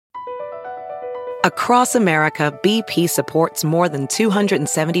Across America, BP supports more than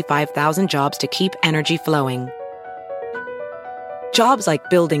 275,000 jobs to keep energy flowing. Jobs like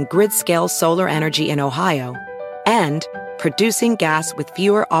building grid-scale solar energy in Ohio and producing gas with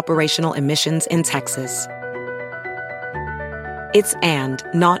fewer operational emissions in Texas. It's and,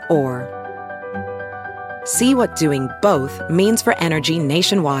 not or. See what doing both means for energy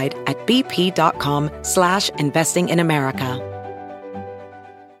nationwide at bp.com/investing in America.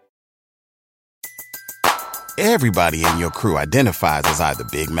 Everybody in your crew identifies as either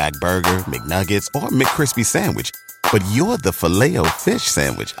Big Mac Burger, McNuggets, or McCrispy Sandwich. But you're the Filet-O-Fish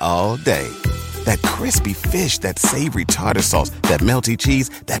Sandwich all day. That crispy fish, that savory tartar sauce, that melty cheese,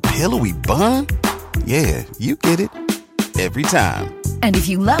 that pillowy bun. Yeah, you get it. Every time. And if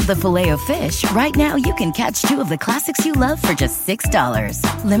you love the Filet-O-Fish, right now you can catch two of the classics you love for just $6.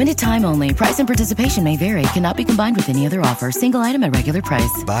 Limited time only. Price and participation may vary. Cannot be combined with any other offer. Single item at regular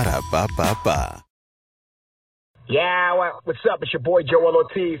price. Ba-da-ba-ba-ba. Yeah, what's up? It's your boy Joel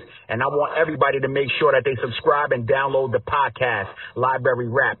Ortiz, and I want everybody to make sure that they subscribe and download the podcast, Library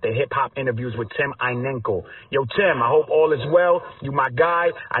Rap, the hip-hop interviews with Tim Einenkel. Yo, Tim, I hope all is well. You my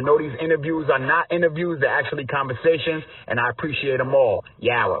guy. I know these interviews are not interviews. They're actually conversations, and I appreciate them all.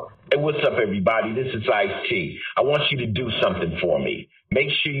 Yawa. Hey, what's up, everybody? This is Ice-T. I want you to do something for me. Make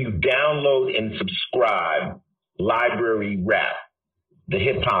sure you download and subscribe Library Rap, the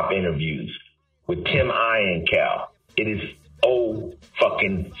hip-hop interviews with Tim Einenkel. It is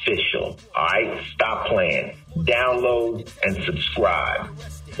fucking official. All right? Stop playing. Download and subscribe.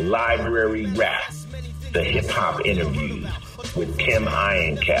 Library Rap, the hip-hop interviews with Tim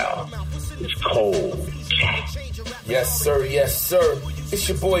Einenkel. It's cold. Yes, sir. Yes, sir. It's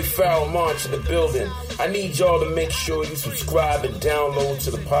your boy Pharoah Monch in the building. I need y'all to make sure you subscribe and download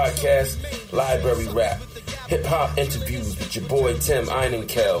to the podcast Library Rap. Hip-hop interviews with your boy Tim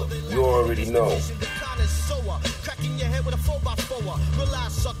Einenkel. You already know.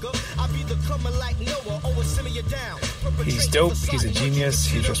 He's dope. He's a genius.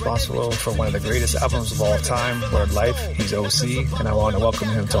 He's responsible for one of the greatest albums of all time, Word Life. He's OC, and I want to welcome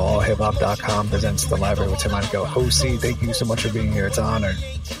him to allhiphop.com presents The Library with Tim Einenkel. OC, thank you so much for being here. It's an honor.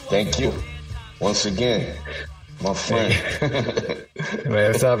 Thank you. Once again, my friend.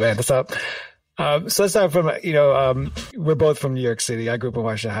 Man, what's up, man? What's up? So let's start from, we're both from New York City. I grew up in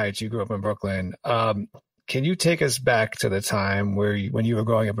Washington Heights. You grew up in Brooklyn. Can you take us back to the time when you were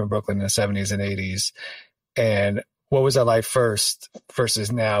growing up in Brooklyn in the 70s and 80s? And what was that like first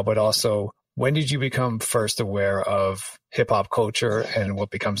versus now? But also, when did you become first aware of hip-hop culture and what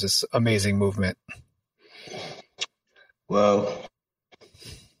becomes this amazing movement? Well,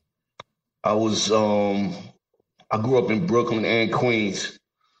 I grew up in Brooklyn and Queens,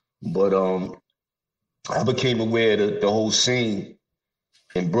 but I became aware of the whole scene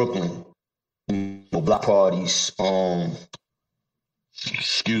in Brooklyn, block parties. I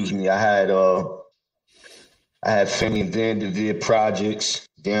had family in Vanderveer projects,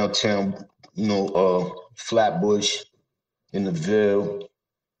 downtown, Flatbush, in the Ville.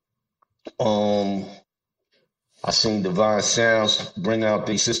 I seen Divine Sounds bring out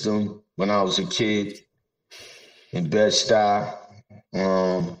their system when I was a kid in Bed-Stuy.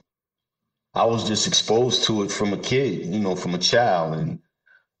 I was just exposed to it from a kid, from a child, and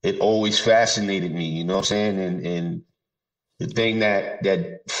it always fascinated me, you know what I'm saying? And the thing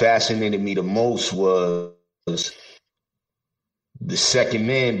that fascinated me the most was the second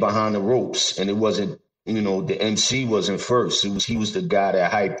man behind the ropes. And it wasn't, the MC wasn't first. He was the guy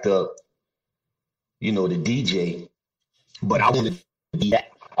that hyped up, the DJ. But I wanted to be that.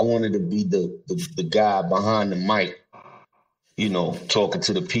 I wanted to be the guy behind the mic, talking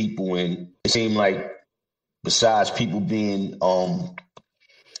to the people. And it seemed like besides people being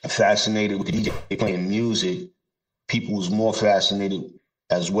fascinated with the DJ playing music, people was more fascinated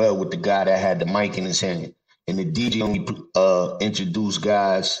as well with the guy that had the mic in his hand. And the DJ only introduced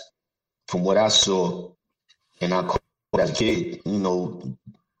guys, from what I saw, and I called as a kid,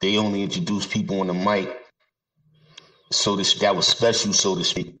 they only introduced people on the mic. So that was special, so to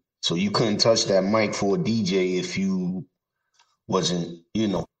speak. So you couldn't touch that mic for a DJ if you wasn't,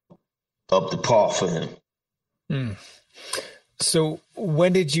 up to par for him. Mm. So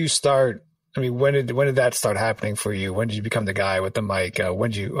when did you start? When did that start happening for you? When did you become the guy with the mic?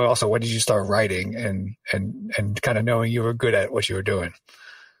 When did you start writing and kind of knowing you were good at what you were doing?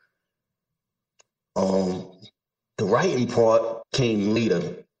 The writing part came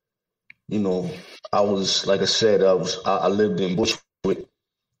later. I was, like I said, I lived in Bushwick,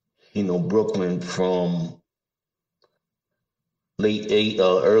 Brooklyn from early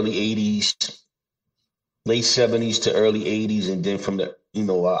 80s, late 70s to early 80s. And then from the,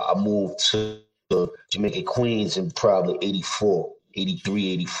 I moved to to Jamaica, Queens in probably 84,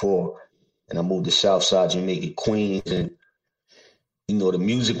 83, 84. And I moved to Southside Jamaica, Queens. And, you know, the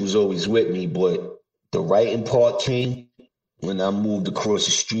music was always with me, but the writing part came when I moved across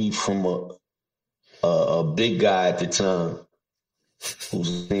the street from a big guy at the time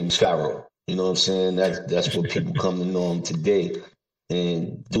whose name was Pharaoh. You know what I'm saying? That's what people come to know him today.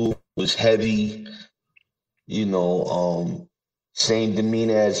 And dude was heavy, you know, same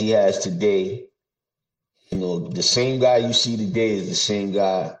demeanor as he has today. You know, the same guy you see today is the same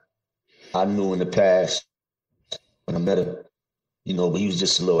guy I knew in the past when I met him. You know, but he was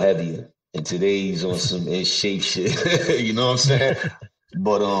just a little heavier. And today he's on some in shape shit. You know what I'm saying?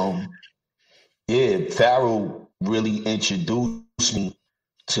 But yeah, Pharaoh really introduced me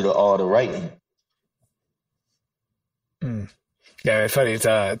to the art of writing. Yeah, it's funny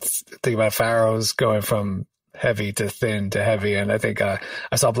to think about Pharaoh's going from heavy to thin to heavy. And I think I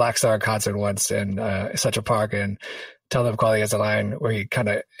saw Black Star in concert once in Central Park, and Tell Them Quality has a line where he kind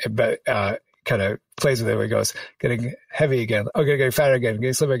of plays with it, where he goes, getting heavy again, getting fatter again,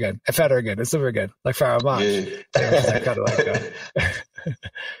 getting slimmer again, and fatter again, and slimmer again, like Pharaoh Monch. Yeah. Kind of like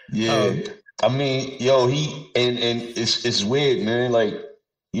yeah. I mean, yo, and it's weird, man. Like,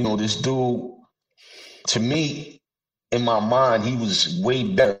 you know, this dude, to me, in my mind, he was way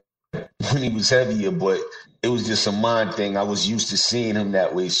better when he was heavier, but it was just a mind thing. I was used to seeing him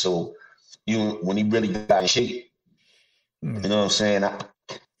that way. So, when he really got in shape, you know what I'm saying?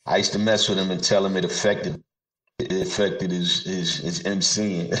 I used to mess with him and tell him it affected his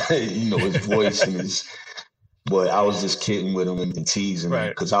MCing, you know, his voice and his. But I was just kidding with him and teasing him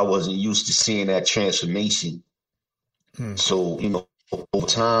because I wasn't used to seeing that transformation. So, you know, over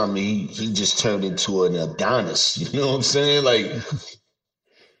time, he just turned into an Adonis. You know what I'm saying? Like,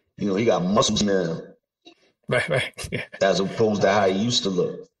 you know, he got muscles now. Right. Yeah. As opposed to how he used to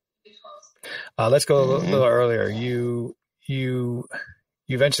look. Let's go a little earlier. You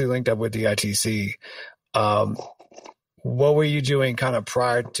eventually linked up with the ITC. What were you doing kind of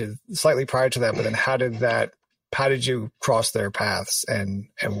slightly prior to that? But then how did you cross their paths, and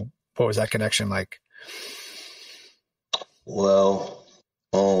what was that connection like? Well,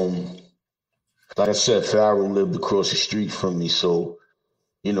 like I said, Pharaoh lived across the street from me. So,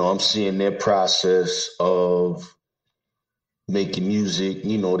 you know, I'm seeing their process of making music.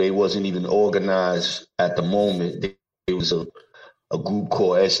 You know, they wasn't even organized at the moment. It was a group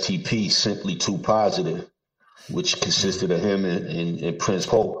called STP, Simply Too Positive, which consisted of him and Prince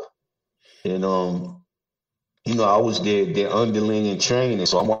Pope. And, you know, I was their underling and training.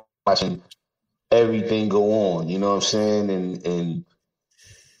 So I'm watching everything go on, you know what I'm saying? And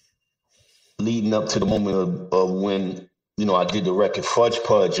leading up to the moment of when, you know, I did the record Fudge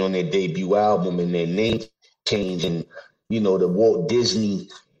Pudge on their debut album, and their name change, and, you know, the Walt Disney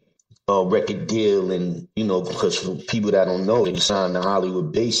record deal. And, you know, because for people that don't know, they signed to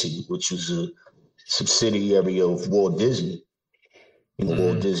Hollywood Basic, which was a subsidiary of Walt Disney. You know,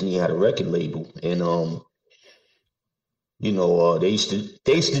 Walt Disney had a record label. And, you know, they used to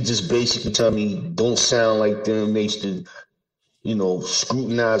just basically tell me, don't sound like them. They used to, you know,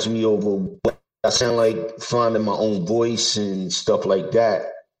 scrutinize me over what I sound like, finding my own voice and stuff like that.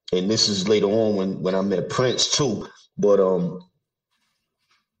 And this is later on when I met Prince too. But,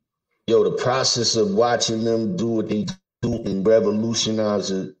 the process of watching them do what they do and revolutionize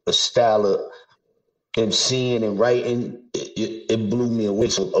a style of MCing and writing, it blew me away.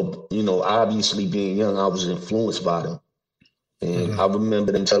 So, you know, obviously being young, I was influenced by them. And I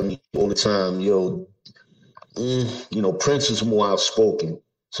remember them telling me all the time, you know, Prince was more outspoken.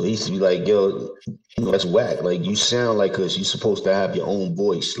 So he used to be like, yo, you know, that's whack. Like, you sound like us. You're supposed to have your own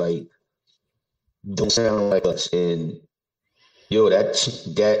voice. Like, don't sound like us. And, yo,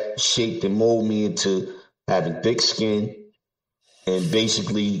 that shaped and molded me into having thick skin and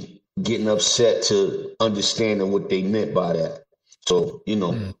basically getting upset to understanding what they meant by that. So, you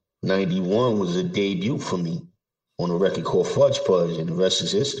know, 91 was a debut for me on a record called Fudge Pudge, and the rest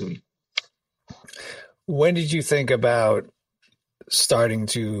is history. When did you think about starting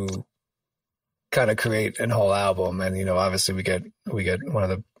to kind of create a whole album? And, you know, obviously we get one of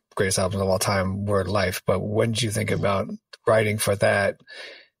the greatest albums of all time, Word Life, but when did you think about writing for that?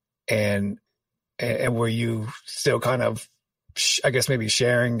 And were you still kind of, I guess, maybe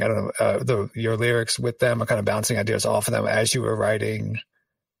sharing, I don't know, your lyrics with them, or kind of bouncing ideas off of them as you were writing,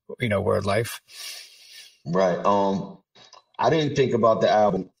 you know, Word Life? Right. I didn't think about the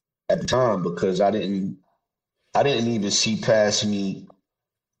album at the time because I didn't even see past me.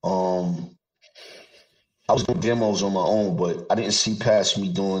 I was doing demos on my own, but I didn't see past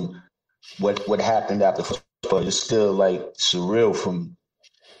me doing what happened after. But it's still like surreal for me.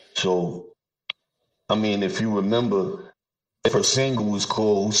 So I mean, if you remember, the first single was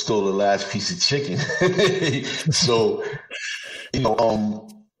called "Who Stole the Last Piece of Chicken." So,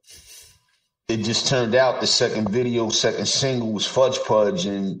 it just turned out the second single was Fudge Pudge,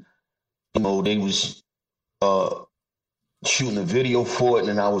 and they was shooting a video for it,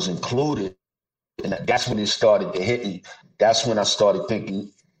 and I was included, and that's when it started to hit me. That's when I started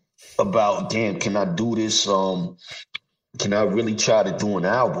thinking about, damn, can I do this? Can I really try to do an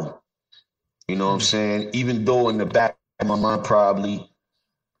album? You know what I'm saying? Even though in the back of my mind, probably,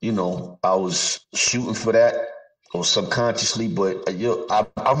 I was shooting for that or subconsciously, but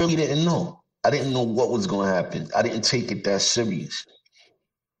I really didn't know. I didn't know what was going to happen. I didn't take it that serious.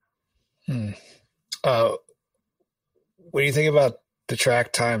 When you think about the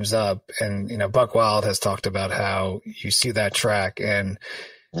track Time's Up, and Buck Wild has talked about how you see that track, and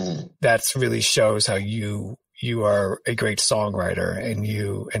that's really shows how you are a great songwriter,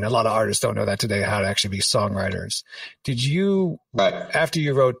 and a lot of artists don't know that today, how to actually be songwriters. Did you, after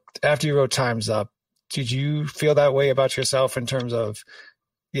you wrote Time's Up, did you feel that way about yourself in terms of,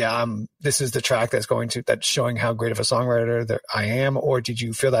 this is the track that's showing how great of a songwriter that I am? Or did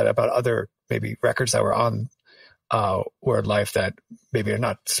you feel that about other maybe records that were on Word Life that maybe are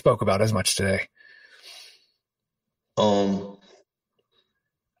not spoke about as much today? I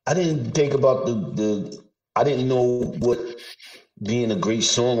didn't think about I didn't know what being a great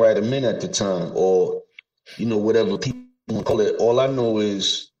songwriter meant at the time, or, whatever people call it. All I know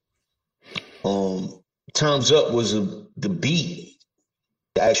is Time's Up was the beat.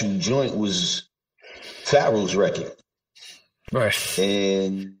 The actual joint was Pharoah's record. Right.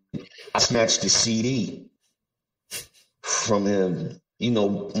 And I snatched the CD from him.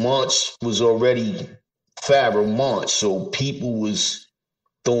 March was already Pharoah March, so people was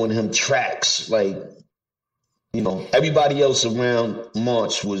throwing him tracks like, everybody else around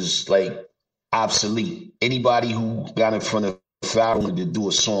March was like obsolete. Anybody who got in front of Pharoah wanted to do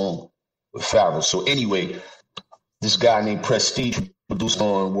a song with Pharoah. So anyway, this guy named Prestige, produced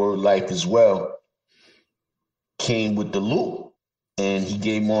on Word Life as well, came with the loop, and he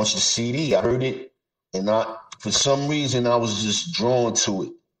gave March the CD. I heard it, and for some reason, I was just drawn to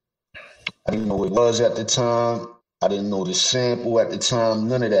it. I didn't know what it was at the time. I didn't know the sample at the time,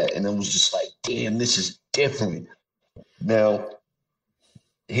 none of that. And it was just like, damn, this is different. Now,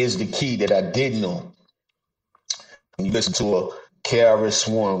 here's the key that I did know. When you listen to a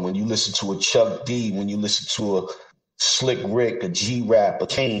KRS-One, when you listen to a Chuck D, when you listen to a Slick Rick, a G-Rap, a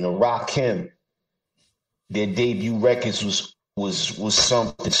Kane, a Rakim, their debut records was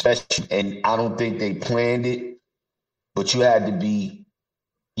something special. And I don't think they planned it, but you had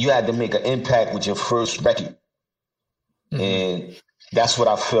to make an impact with your first record. Mm-hmm. And that's what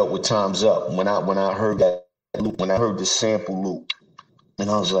I felt with Time's Up. When I heard that loop, when I heard the sample loop, and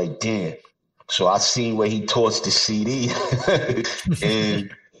I was like, damn. So I seen where he torched the CD, and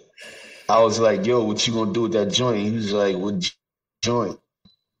I was like, yo, what you gonna do with that joint? He was like, what joint?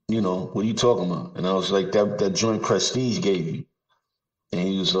 What are you talking about? And I was like, that joint Prestige gave you. And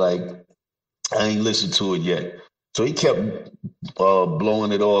he was like, I ain't listened to it yet. So he kept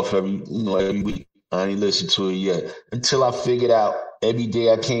blowing it off every week. I ain't listened to it yet. Until I figured out every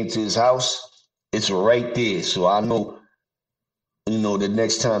day I came to his house, it's right there. So I know, the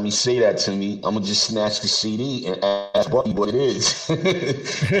next time he say that to me, I'm going to just snatch the CD and ask Bucky what it is.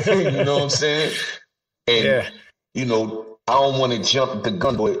 You know what I'm saying? And, I don't want to jump the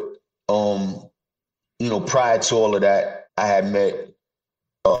gun, but, prior to all of that, I had met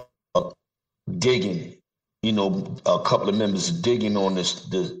Digging, a couple of members of Digging on the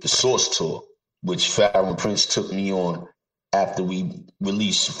Source Tour, which Pharoah and Prince took me on after we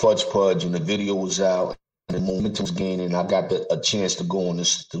released Fudge Pudge and the video was out. And the momentum was gaining. I got a chance to go on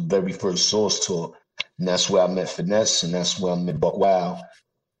the very first Source Tour. And that's where I met Finesse, and that's where I met Buck Wild.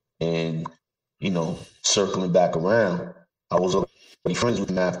 And, circling back around, I was already friends with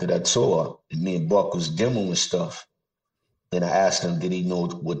him after that tour. And me and Buck was demoing stuff. And I asked him, did he know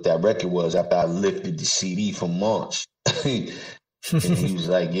what that record was after I lifted the CD from March? And he was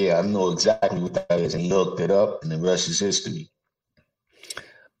like, yeah, I know exactly what that is. And he hooked it up, and the rest is history.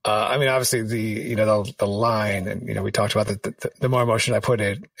 Obviously the line, and we talked about the more emotion I put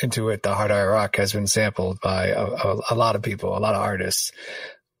into it, the harder I rock has been sampled by a lot of people, a lot of artists.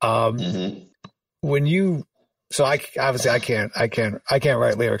 When you, so I can't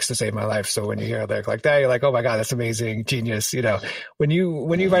write lyrics to save my life. So when you hear a lyric like that, you're like, oh my God, that's amazing, genius. When you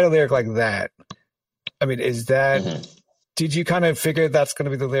write a lyric like that, is that? Did you kind of figure that's going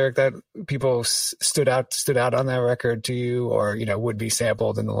to be the lyric that people stood out on that record to you, or, would be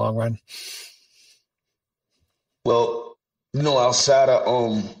sampled in the long run? Well, outside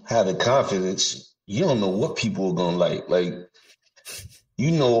of having confidence, you don't know what people are gonna like. Like,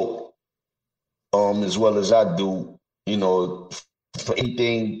 you know, as well as I do, you know, for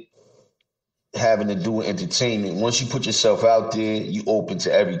anything having to do with entertainment, once you put yourself out there, you open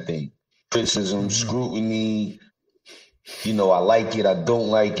to everything. Criticism, scrutiny, you know, I like it, I don't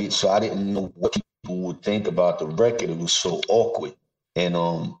like it. So I didn't know what people would think about the record. It was so awkward. And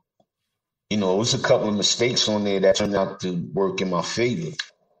you know, it was a couple of mistakes on there that turned out to work in my favor.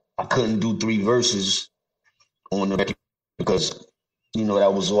 I couldn't do 3 verses on the record because, you know,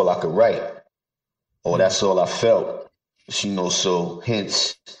 that was all I could write. Or that's all I felt. You know, so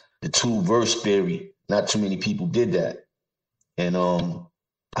hence the 2-verse theory. Not too many people did that. And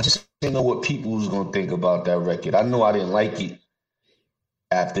I just didn't know what people was gonna think about that record. I know I didn't like it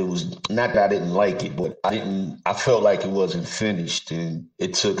after it was, not that I didn't like it, but I felt like it wasn't finished. And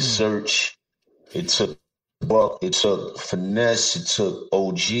it took Search, it took Buck, it took Finesse, it took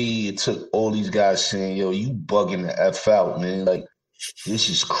OG, it took all these guys saying, yo, you bugging the F out, man. Like, this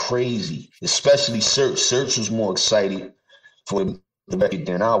is crazy. Especially Search. Search was more excited for the record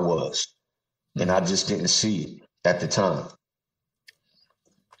than I was. And I just didn't see it at the time.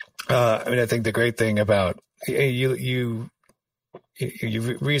 I mean, I think the great thing about you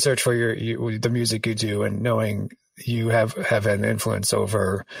research for the music you do, and knowing you have an influence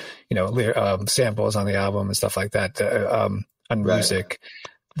over, you know, samples on the album and stuff like that on music.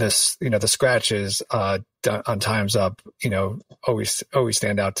 This, you know, the scratches on Time's Up, you know, always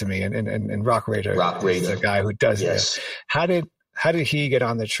stand out to me. And Rock Raider is the guy who does it. How did he get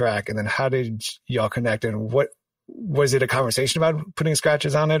on the track, and then how did y'all connect, and what was it a conversation about putting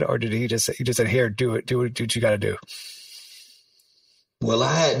scratches on it, or did he just said, here, do what you got to do? Well,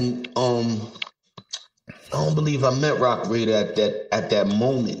 I hadn't. I don't believe I met Rock Raider at that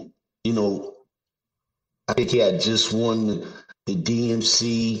moment. You know, I think he had just won the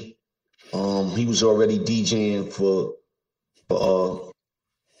DMC. He was already DJing for a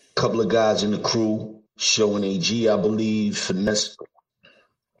couple of guys in the crew, Show and AG, I believe, Finesse.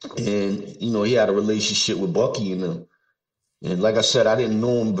 And, you know, he had a relationship with Bucky and them. And like I said, I didn't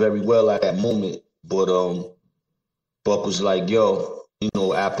know him very well at that moment. But Buck was like, yo, you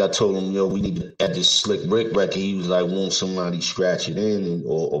know, after I told him, yo, we need to add this Slick Rick record, he was like, won't somebody scratch it in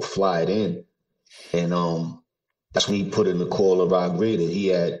or fly it in? And that's when he put in the call of Rock Raider. He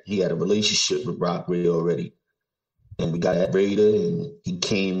had a relationship with Rock Raider already. And we got that Raider, and he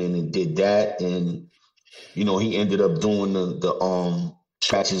came in and did that. And, you know, he ended up doing the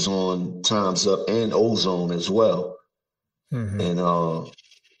scratches on Time's Up and Ozone as well. And you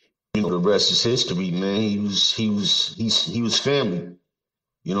know, the rest is history, man. He was family.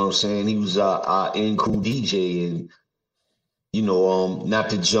 You know what I'm saying? He was our in-crew DJ, and, you know, not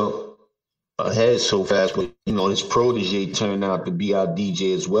to jump ahead so fast, but, you know, his protege turned out to be our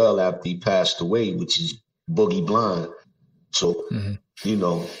DJ as well after he passed away, which is Boogie Blind. So, you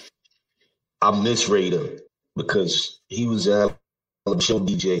know, I miss Raider because he was a show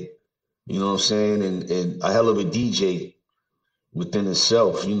DJ, you know what I'm saying? And a hell of a DJ within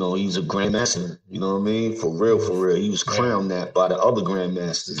himself. You know, he's a grandmaster, you know what I mean? For real. He was crowned that by the other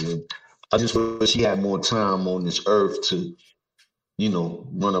grandmasters. And I just wish he had more time on this earth to, you know,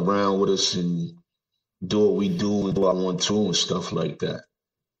 run around with us and do what we do and do what I want to and stuff like that.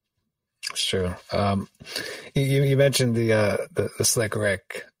 Sure. You mentioned the Slick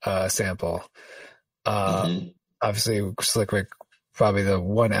Rick sample. Obviously, Slick Rick, probably the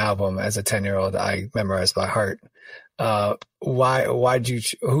one album as a 10-year-old I memorized by heart.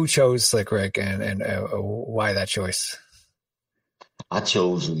 Who chose Slick Rick, and why that choice? I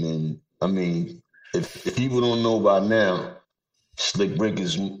chose him, and I mean, if people don't know by now, Slick Rick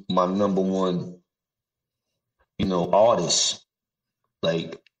is my number one, you know, artist.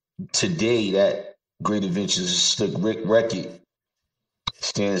 Like, today, that Great Adventures of Slick Rick record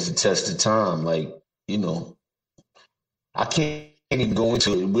stands the test of time. Like, you know, I can't even go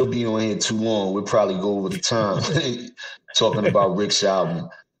into it. We'll be on here too long. We'll probably go over the time talking about Rick's album.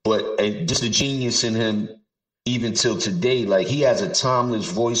 But just the genius in him, even till today, like, he has a timeless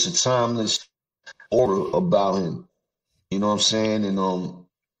voice, a timeless aura about him. You know what I'm saying? And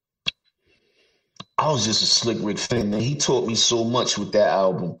I was just a Slick Rick fan, man. He taught me so much with that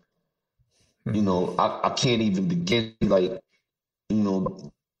album. You know, I can't even begin, like, you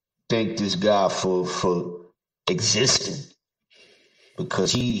know, thank this guy for existing,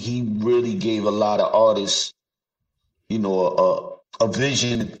 because he really gave a lot of artists, you know, a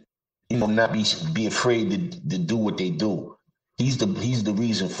vision, you know, not be afraid to do what they do. He's the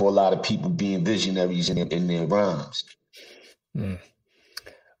reason for a lot of people being visionaries in their rhymes.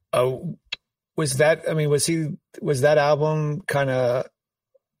 Was that album kind of,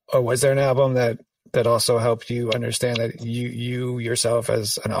 or was there an album that that also helped you understand that you yourself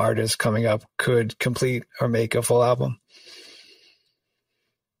as an artist coming up could complete or make a full album?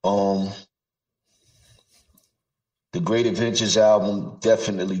 The Great Adventures album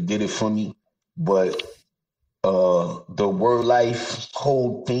definitely did it for me, but the Word Life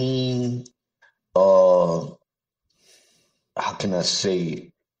whole theme, how can I say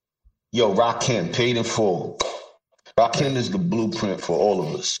it? Yo, Rakim, Paid in Full. Rakim is the blueprint for all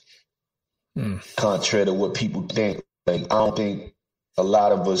of us. Contrary to what people think. Like, I don't think a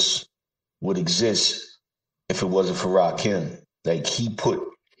lot of us would exist if it wasn't for Rakim. Like, he put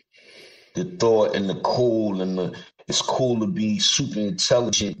the thought and the cool and it's cool to be super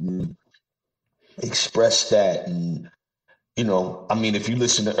intelligent and express that. And, you know, I mean, if you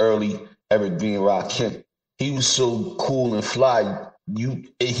listen to early Eric B. and Rakim, he was so cool and fly.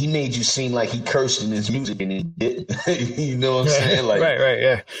 He made you seem like he cursed in his music and he didn't. You know what I'm saying? Like, right,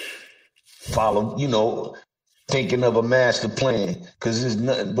 yeah. Follow, you know, thinking of a master plan, because there's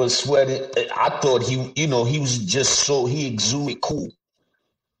nothing but sweating. I thought he, you know, he was just he exuded cool.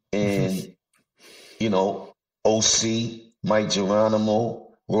 And, you know, OC, Mike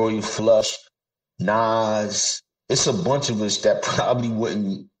Geronimo, Royal Flush, Nas, it's a bunch of us that probably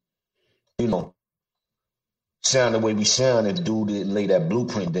wouldn't, you know, sound the way we sound if dude didn't lay that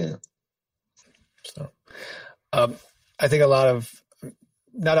blueprint down. So, I think a lot of,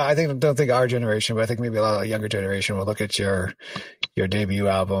 don't think our generation, but I think maybe a lot of the younger generation will look at your debut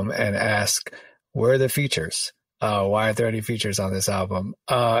album and ask, where are the features? Why aren't there any features on this album?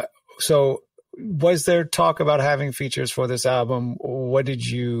 So was there talk about having features for this album? What did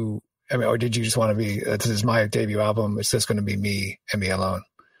you, or did you just want to be, this is my debut album, it's just going to be me and me alone?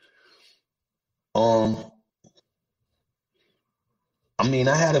 I mean,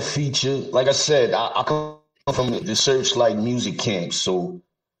 I had a feature. Like I said, I come from the Searchlight music camp, so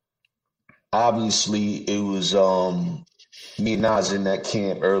obviously it was me and Nas in that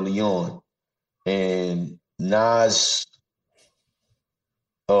camp early on, and Nas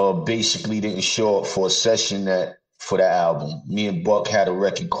basically didn't show up for a session for that album. Me and Buck had a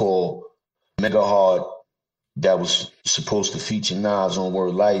record called Mega Hard that was supposed to feature Nas on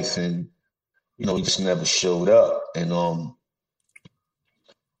Word Life, and you know, he just never showed up. And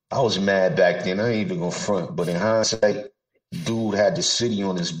I was mad back then. I ain't even gonna front, but in hindsight, dude had the city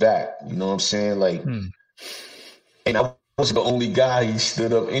on his back. You know what I'm saying? Like, and I wasn't the only guy he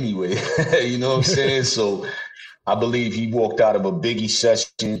stood up anyway. You know what I'm saying? So I believe he walked out of a Biggie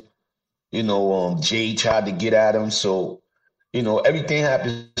session. You know, Jay tried to get at him. So, you know, everything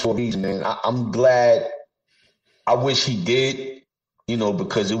happens for a reason, man. I'm glad. I wish he did, you know,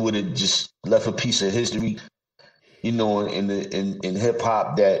 because it would have just left a piece of history, you know, in hip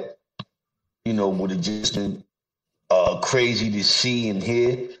hop that, you know, would have just been crazy to see and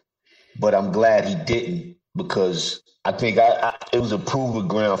hear. But I'm glad he didn't, because I think it was a proving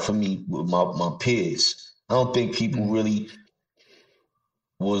ground for me with my peers. I don't think people really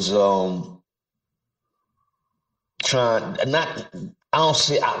was trying.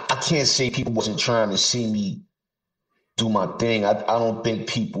 I can't say people wasn't trying to see me do my thing. I don't think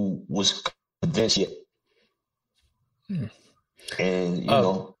people was convinced yet. And, you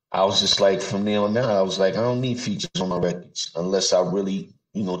know, I was just like, from there on out, I was like, I don't need features on my records unless I really,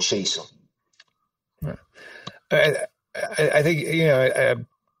 you know, chase them. I think, you know,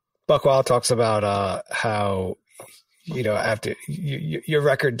 Buck Wild talks about how, you know, after your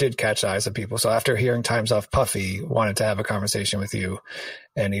record did catch eyes of people. So after hearing Time's Off, Puffy wanted to have a conversation with you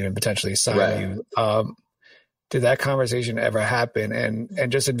and even potentially sign you. Did that conversation ever happen?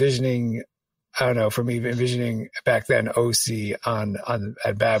 And just envisioning, I don't know, for me, envisioning back then OC on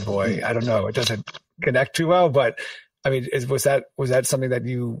at Bad Boy, I don't know, it doesn't connect too well, but I mean, was that something that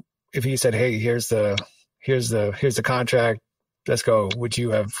you, if he said, hey, here's the contract, let's go, would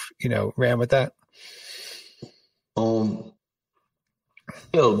you have, you know, ran with that? I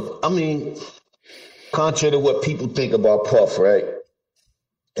mean, contrary to what people think about Puff, right?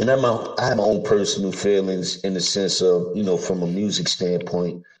 And I have my own personal feelings in the sense of, you know, from a music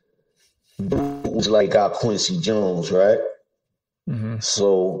standpoint, dude was like our Quincy Jones, right? Mm-hmm.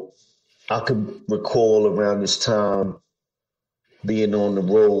 So I could recall around this time being on the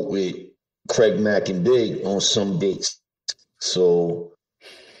road with Craig Mack and Big on some dates. So,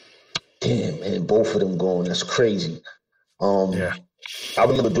 damn, man, both of them going, that's crazy. I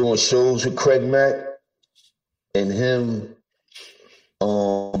remember doing shows with Craig Mack and him.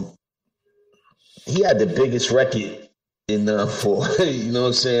 He had the biggest record in for, you know what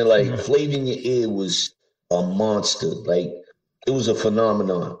I'm saying? Like, Flavor in Your Ear was a monster. Like, it was a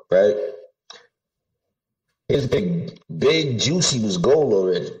phenomenon, right? His big Juicy was gold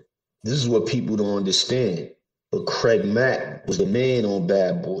already. This is what people don't understand. But Craig Mack was the man on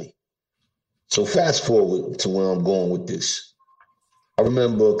Bad Boy. So fast forward to where I'm going with this. I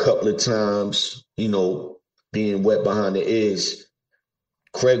remember a couple of times, being wet behind the ears.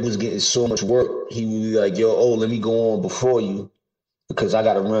 Craig was getting so much work. He would be like, let me go on before you because I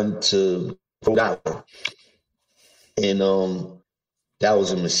got to run to Rhode Island. And that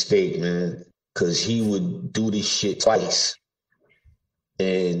was a mistake, man, because he would do this shit twice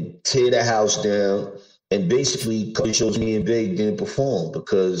and tear the house down. And basically, shows me and Big didn't perform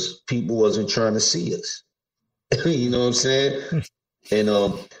because people wasn't trying to see us. You know what I'm saying? And,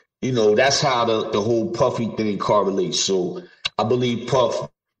 that's how the whole Puffy thing correlates. So I believe Puff,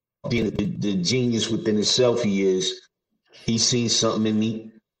 being the genius within himself he is, he seen something in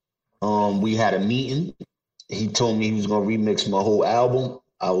me. We had a meeting. He told me he was going to remix my whole album.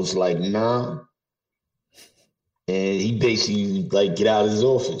 I was like, nah. And he basically, get out of his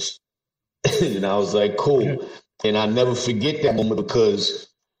office. And I was like, cool. And I never forget that moment because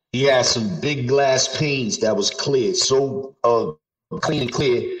he had some big glass panes that was clear. So clean and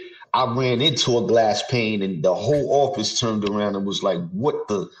clear, I ran into a glass pane and the whole office turned around and was like, what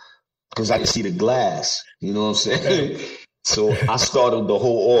the? Because I didn't see the glass. You know what I'm saying? So I started the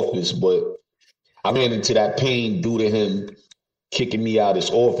whole office, but I ran into that pane due to him kicking me out of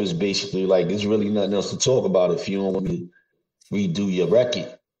his office, basically. Like, there's really nothing else to talk about if you don't want me to redo your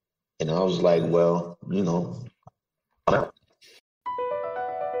record. And I was like, well, I'm out.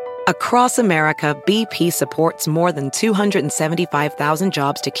 Across America, BP supports more than 275,000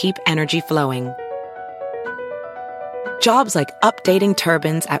 jobs to keep energy flowing. Jobs like updating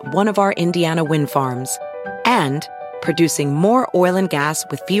turbines at one of our Indiana wind farms and producing more oil and gas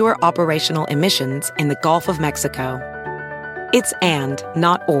with fewer operational emissions in the Gulf of Mexico. It's and,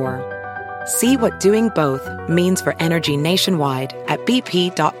 not or. See what doing both means for energy nationwide at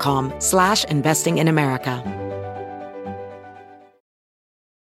bp.com/investing in America.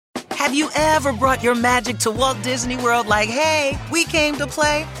 Have you ever brought your magic to Walt Disney World like, hey, we came to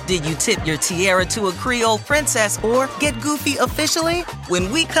play? Did you tip your tiara to a Creole princess or get goofy officially?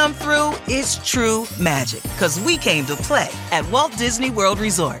 When we come through, it's true magic, because we came to play at Walt Disney World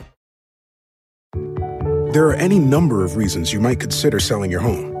Resort. There are any number of reasons you might consider selling your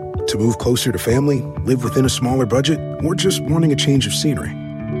home. To move closer to family, live within a smaller budget, or just wanting a change of scenery.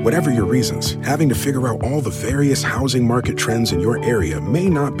 Whatever your reasons, having to figure out all the various housing market trends in your area may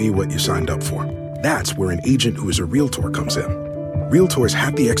not be what you signed up for. That's where an agent who is a Realtor comes in. Realtors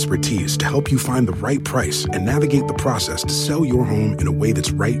have the expertise to help you find the right price and navigate the process to sell your home in a way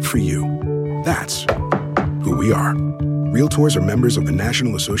that's right for you. That's who we are. Realtors are members of the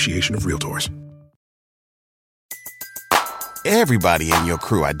National Association of Realtors. Everybody in your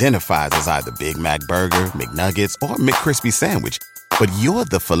crew identifies as either Big Mac Burger, McNuggets, or McCrispy Sandwich. But you're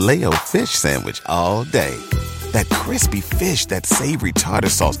the Filet-O-Fish Sandwich all day. That crispy fish, that savory tartar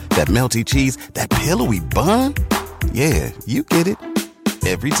sauce, that melty cheese, that pillowy bun. Yeah, you get it.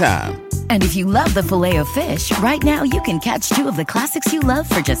 Every time. And if you love the Filet-O-Fish, right now you can catch two of the classics you love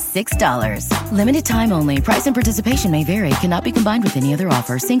for just $6. Limited time only. Price and participation may vary. Cannot be combined with any other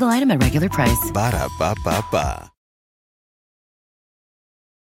offer. Single item at regular price. Ba-da-ba-ba-ba.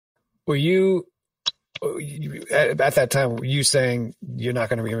 Were you at that time, were you saying you're not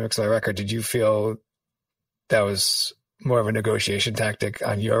going to remix my record? Did you feel that was more of a negotiation tactic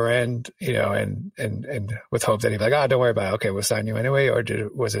on your end, and with hope that he'd be like, don't worry about it. Okay, we'll sign you anyway. Or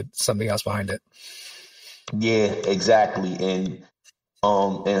was it something else behind it? Yeah, exactly. And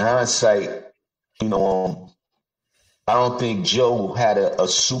in hindsight, I don't think Joe had a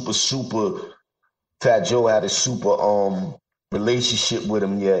super Fat Joe had a super relationship with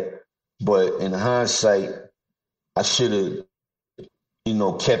him yet. But in hindsight, I should have,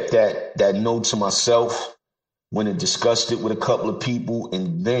 kept that note to myself when I discussed it with a couple of people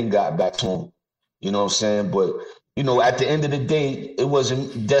and then got back to him. You know what I'm saying? But, at the end of the day, it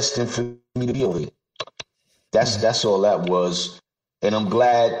wasn't destined for me to be over here. That's all that was. And I'm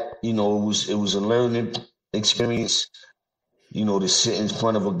glad, it was a learning experience, to sit in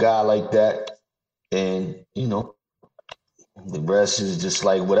front of a guy like that. And, the rest is just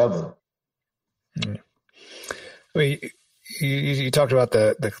like whatever. I mean, you talked about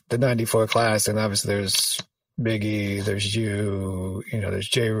the 94 class, and obviously there's Biggie, there's you, there's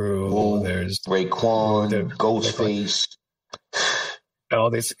J. Rule, there's Raekwon, Ghostface, all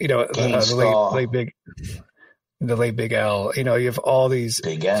these, the late Big L. You have all these.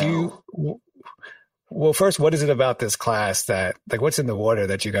 Big L. Well, first, what is it about this class that, what's in the water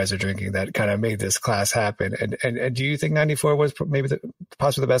that you guys are drinking that kind of made this class happen? And do you think 94 was maybe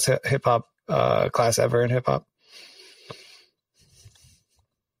possibly the best hip hop class ever in hip hop?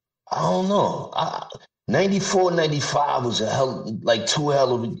 I don't know. 94, 95 was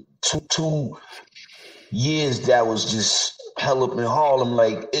two years that was just hell up in Harlem.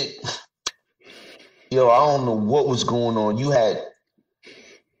 Like it, I don't know what was going on. You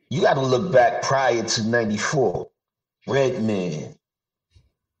got to look back prior to 94. Redman,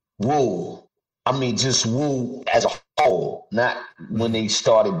 Wu. I mean, just Wu as a whole, not when they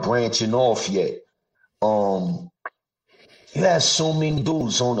started branching off yet. You had so many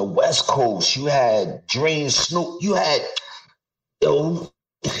dudes on the West Coast. You had Dre and Snoop. You had, it'll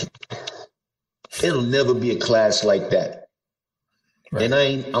never be a class like that. Right. And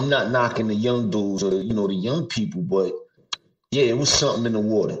I'm not knocking the young dudes or the young people, but yeah, it was something in the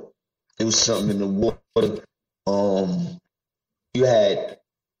water. You had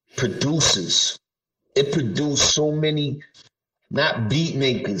producers. It produced so many, not beat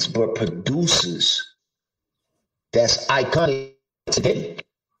makers, but producers that's iconic today.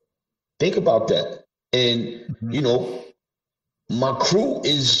 Think about that. And, my crew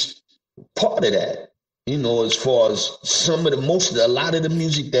is part of that. As far as a lot of the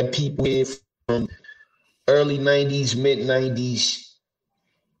music that people hear from early 90s, mid 90s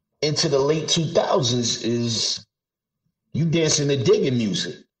into the late 2000s is you dancing to digging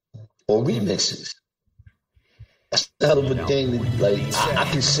music or remixes. That's the hell of a thing. Like I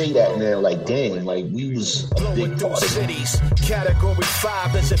can say that now. Like damn, like we was a big part of it. Category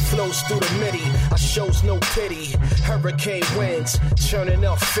 5 as it flows through the MIDI. I shows no pity. Hurricane winds, churning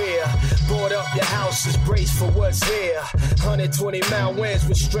up fear. Board up your houses, brace for what's here. 120 mile winds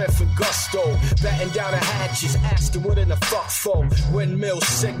with strength and gusto. Batten down the hatches, asking what in the fuck for. Windmills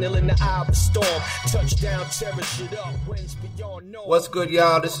signaling the eye of the storm. Touchdown, tearing shit up. Winds beyond north. What's good,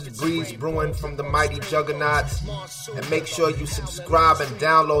 y'all? This is Breeze Brewing from the Mighty Juggernauts. And make sure you subscribe and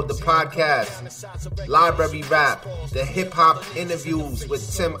download the podcast, Library Rap, the hip-hop interviews with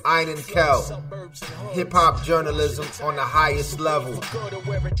Tim Einenkel. Hip-hop journalism on the highest level.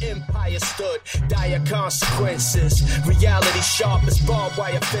 Empire stood, dire consequences. Reality sharp as barbed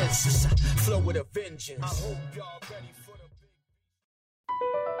wire fences. Flow with a vengeance.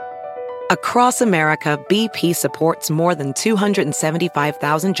 Across America, BP supports more than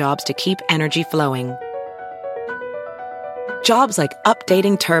 275,000 jobs to keep energy flowing. Jobs like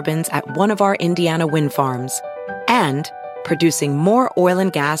updating turbines at one of our Indiana wind farms and producing more oil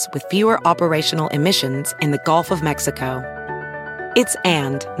and gas with fewer operational emissions in the Gulf of Mexico. It's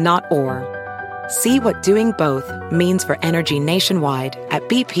and, not or. See what doing both means for energy nationwide at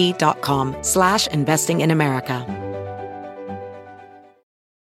bp.com/investing in America.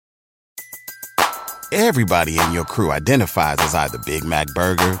 Everybody in your crew identifies as either Big Mac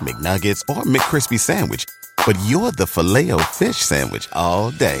Burger, McNuggets, or McCrispy Sandwich. But you're the Filet-O-Fish Sandwich all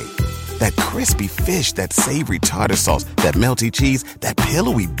day. That crispy fish, that savory tartar sauce, that melty cheese, that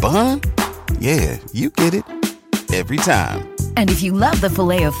pillowy bun. Yeah, you get it. Every time. And if you love the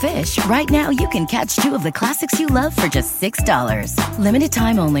Filet-O-Fish, right now you can catch two of the classics you love for just $6. Limited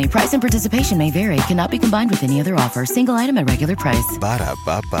time only. Price and participation may vary. Cannot be combined with any other offer. Single item at regular price.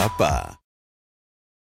 Ba-da-ba-ba-ba.